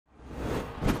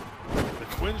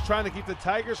Twins trying to keep the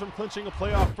Tigers from clinching a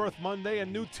playoff berth Monday,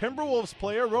 and new Timberwolves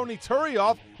player Ronny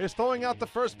Turioff is throwing out the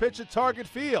first pitch at Target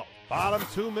Field. Bottom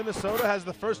two, Minnesota has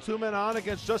the first two men on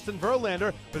against Justin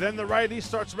Verlander, but then the righty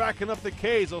starts racking up the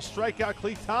Ks. He'll strike out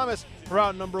Clete Thomas for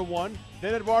out number one.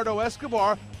 Then Eduardo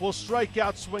Escobar will strike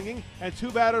out swinging, and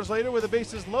two batters later with the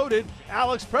bases loaded,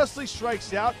 Alex Presley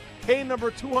strikes out, K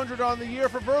number 200 on the year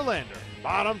for Verlander.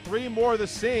 Bottom three, more of the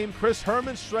same. Chris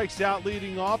Herman strikes out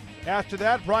leading off. After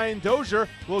that, Brian Dozier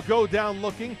will go down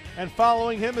looking, and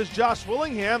following him is Josh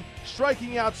Willingham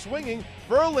striking out swinging.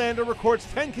 Verlander records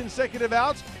 10 consecutive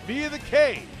outs via the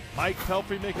K. Mike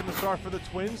Pelfrey making the start for the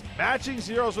Twins, matching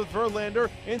zeros with Verlander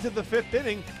into the fifth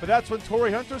inning, but that's when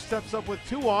Torrey Hunter steps up with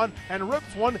two on and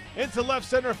rips one into left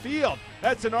center field.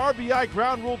 That's an RBI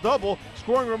ground rule double,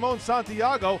 scoring Ramon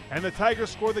Santiago, and the Tigers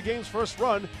score the game's first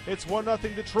run. It's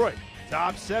 1-0 Detroit.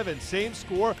 Top seven, same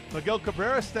score. Miguel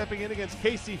Cabrera stepping in against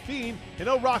Casey Fiend, and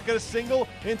he'll rocket a single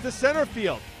into center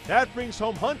field. That brings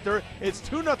home Hunter. It's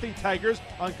 2-0 Tigers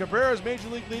on Cabrera's Major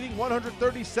League leading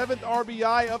 137th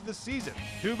RBI of the season.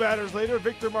 Two batters later,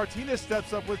 Victor Martinez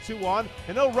steps up with two on,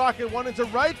 and he'll rocket one into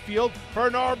right field for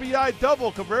an RBI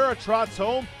double. Cabrera trots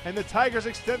home, and the Tigers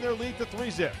extend their lead to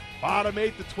 3-0. Bottom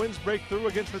eight, the Twins break through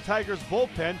against the Tigers'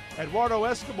 bullpen. Eduardo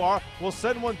Escobar will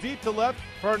send one deep to left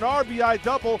for an RBI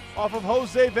double off of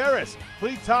Jose Veras.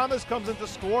 Clete Thomas comes in to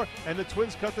score, and the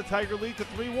Twins cut the Tiger lead to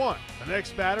 3-1. The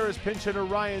next batter is pinch hitter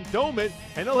Ryan Domit,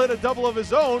 and he'll hit a double of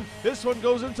his own. This one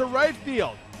goes into right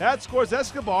field. That scores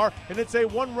Escobar, and it's a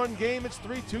one-run game. It's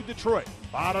 3-2 Detroit.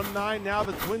 Bottom nine now,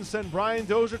 the Twins send Brian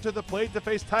Dozier to the plate to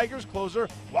face Tigers closer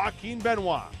Joaquin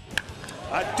Benoit.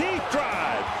 A deep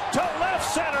drive to left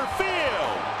center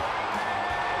field.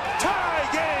 Tie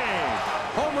game.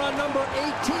 Home run number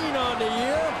 18 on the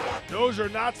year. Dozier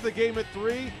knots the game at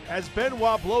 3 as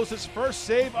Benoit blows his first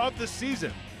save of the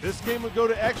season. This game would go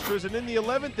to extras, and in the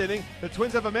 11th inning, the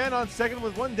Twins have a man on second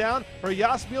with one down for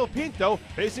Josmil Pinto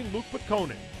facing Luke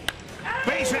Putkonen.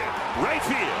 Base hit, right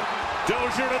field.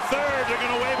 Dozier to third. They're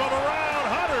going to wave him around.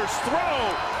 Hunter's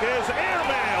throw is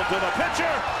airmailed to the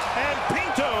pitcher, and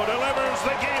Pinto delivers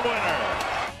the game winner.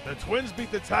 The Twins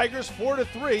beat the Tigers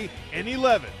 4-3 in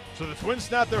 11. So the Twins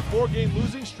snap their 4-game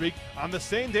losing streak. On the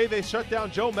same day, they shut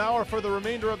down Joe Mauer for the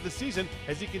remainder of the season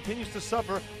as he continues to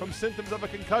suffer from symptoms of a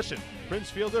concussion. Prince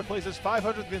Fielder plays his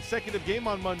 500th consecutive game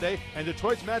on Monday, and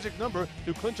Detroit's magic number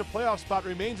to clinch a playoff spot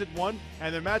remains at 1,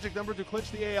 and their magic number to clinch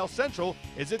the AL Central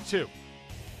is at 2.